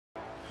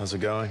How's it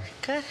going?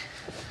 Good.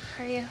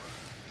 How are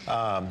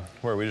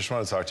you? We just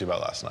wanted to talk to you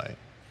about last night.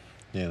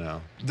 You know,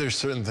 there's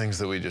certain things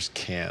that we just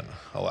can't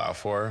allow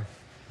for.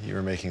 You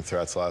were making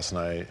threats last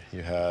night.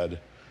 You had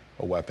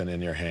a weapon in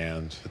your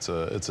hand. It's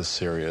a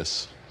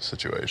serious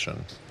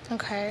situation.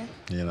 Okay.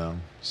 You know,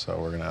 so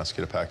we're gonna ask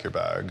you to pack your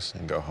bags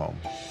and go home.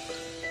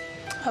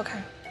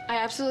 Okay. I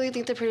absolutely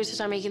think the producers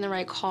are making the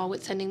right call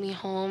with sending me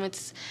home.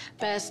 It's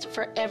best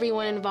for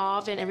everyone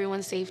involved and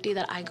everyone's safety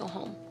that I go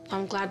home.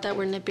 I'm glad that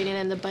we're nipping it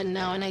in the bud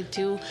now, and I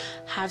do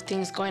have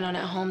things going on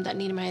at home that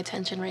need my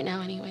attention right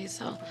now anyway,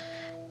 so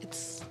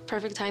it's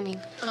perfect timing.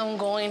 I'm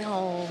going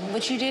home.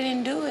 But you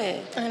didn't do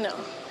it. I know.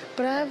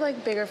 But I have,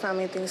 like, bigger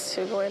family things,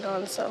 too, going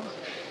on, so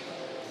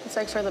it's,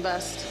 like, for the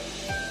best.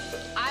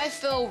 I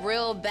feel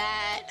real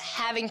bad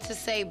having to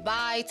say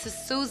bye to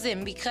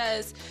Susan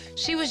because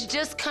she was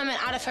just coming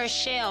out of her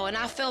shell, and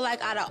I feel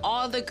like out of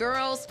all the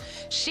girls,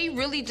 she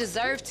really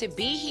deserved to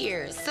be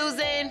here.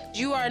 Susan,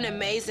 you are an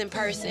amazing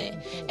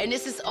person, and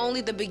this is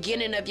only the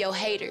beginning of your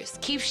haters.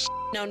 Keep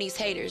on these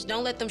haters.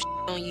 Don't let them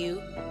on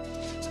you.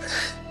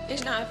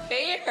 It's not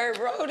fair,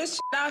 bro. This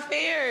not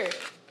fair.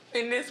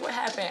 And this what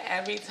happen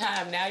every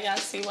time. Now y'all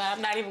see why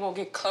I'm not even gonna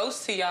get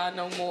close to y'all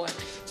no more.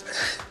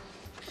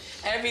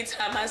 Every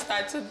time I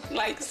start to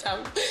like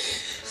something,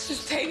 it's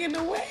just taken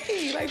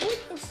away. Like, what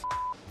the f?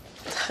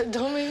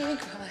 Don't make me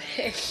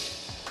cry.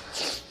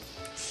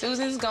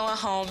 Susan's going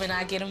home and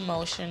I get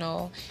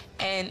emotional.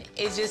 And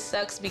it just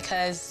sucks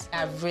because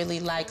I really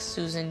like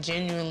Susan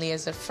genuinely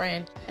as a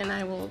friend. And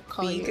I will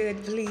call you. Be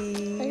good,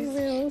 please. I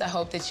will. I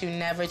hope that you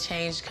never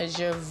change because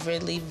you're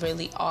really,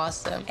 really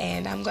awesome.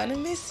 And I'm gonna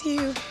miss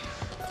you.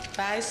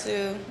 Bye,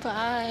 Sue.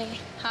 Bye.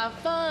 Have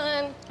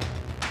fun.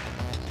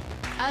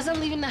 As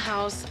I'm leaving the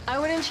house, I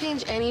wouldn't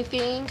change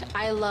anything.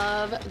 I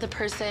love the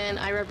person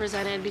I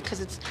represented because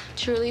it's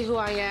truly who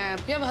I am.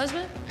 You have a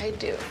husband? I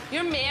do.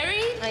 You're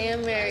married? I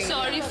am married. So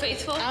are you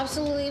faithful?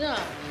 Absolutely not.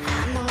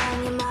 I'm the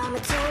one your mama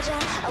told ya,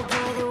 a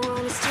boy the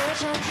one who's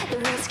told ya, the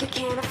risk you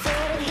can't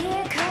afford it,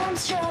 here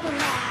comes trouble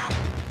now.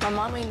 My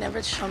mom ain't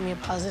never shown me a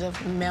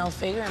positive male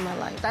figure in my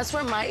life. That's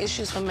where my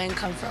issues with men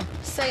come from.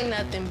 Say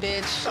nothing,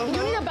 bitch.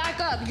 You need to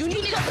back up. You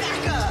need to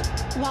back up.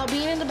 While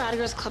being in the Bad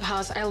Girls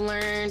Clubhouse, I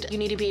learned you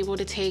need to be able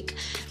to take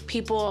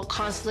people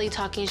constantly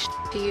talking shit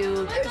to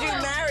you. Because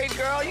you're married,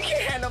 girl. You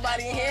can't have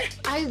nobody in here.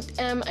 I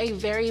am a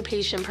very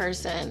patient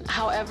person.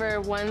 However,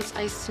 once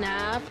I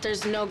snap,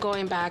 there's no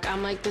going back.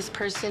 I'm like this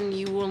person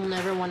you will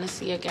never want to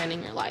see again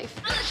in your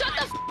life. Shut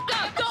the f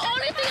up. The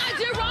only thing I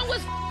did wrong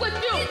was with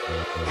you.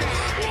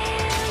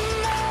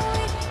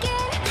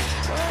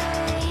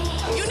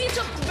 You need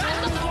to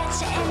back the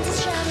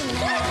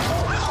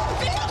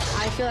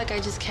I feel like I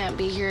just can't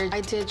be here.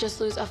 I did just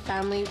lose a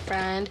family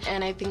friend,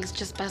 and I think it's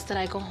just best that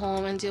I go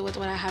home and deal with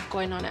what I have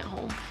going on at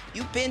home.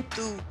 You've been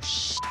through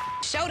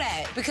Show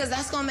that, because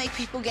that's gonna make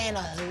people gain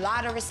a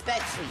lot of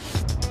respect for you.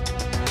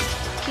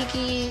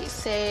 Kiki,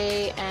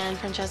 Say, and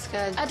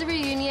Francesca, at the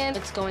reunion,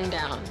 it's going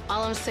down.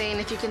 All I'm saying,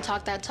 if you can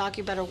talk that talk,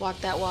 you better walk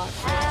that walk.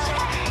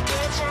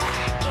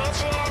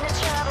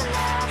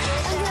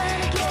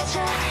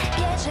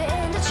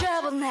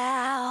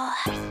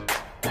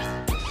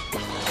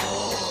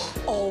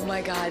 Oh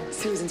my God,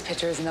 Susan's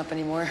picture isn't up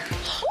anymore.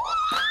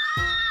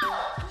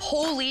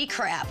 Holy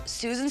crap,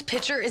 Susan's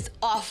picture is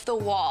off the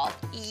wall.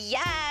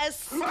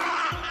 Yes!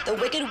 The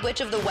Wicked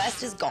Witch of the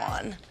West is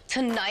gone.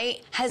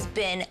 Tonight has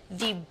been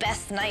the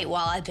best night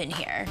while I've been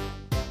here.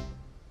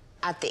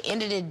 At the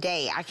end of the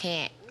day, I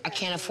can't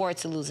afford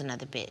to lose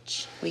another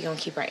bitch. We gonna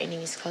keep our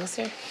enemies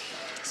closer.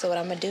 So what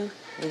I'm gonna do,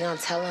 we gonna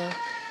tell them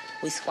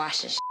we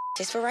squashing shit.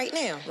 Just for right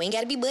now. We ain't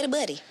gotta be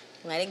buddy-buddy.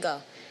 Let it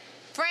go.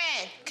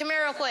 Friend, come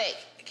here real quick.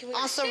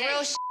 On some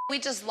real shit, we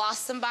just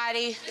lost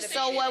somebody.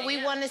 So what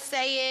we want to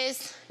say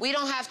is, we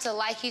don't have to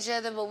like each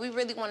other, but we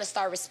really want to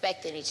start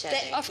respecting each other.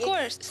 Of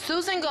course.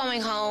 Susan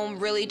going home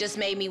really just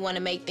made me want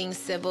to make things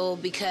civil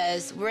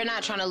because we're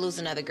not trying to lose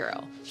another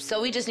girl. So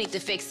we just need to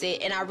fix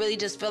it, and I really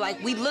just feel like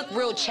we look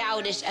real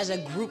childish as a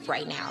group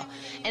right now,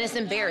 and it's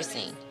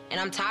embarrassing. And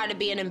I'm tired of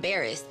being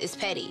embarrassed. It's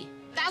petty.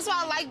 That's why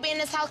I like being in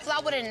this house, because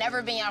I would have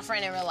never been your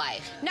friend in real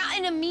life. Not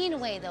in a mean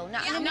way, though.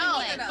 Not in a mean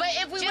way. But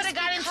if we would have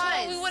got into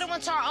it, we would have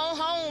went to our own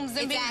homes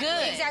and been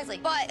good. Exactly.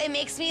 But it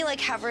makes me,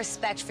 like, have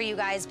respect for you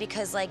guys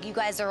because, like, you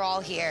guys are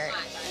all here.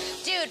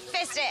 Dude,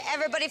 fist it.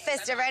 Everybody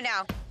fist it right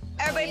now.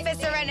 Everybody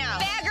fist it right now.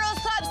 Bad Girls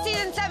Club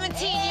Season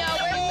 17, yo.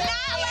 We're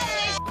not letting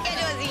this get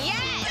to us yet.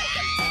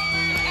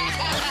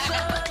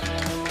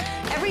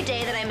 Every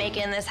day that I make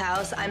it in this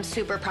house, I'm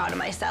super proud of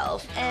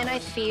myself. And I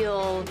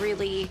feel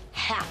really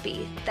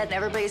happy that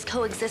everybody's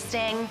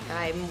coexisting.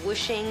 I'm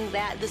wishing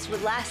that this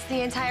would last the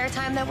entire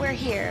time that we're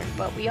here.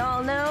 But we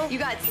all know you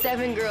got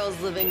 7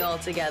 girls living all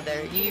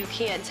together. You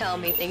can't tell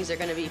me things are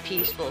gonna be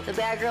peaceful. The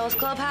Bad Girls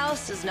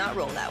Clubhouse does not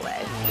roll that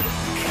way.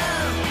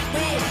 Come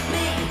with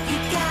me, you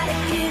gotta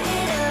give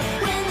it up.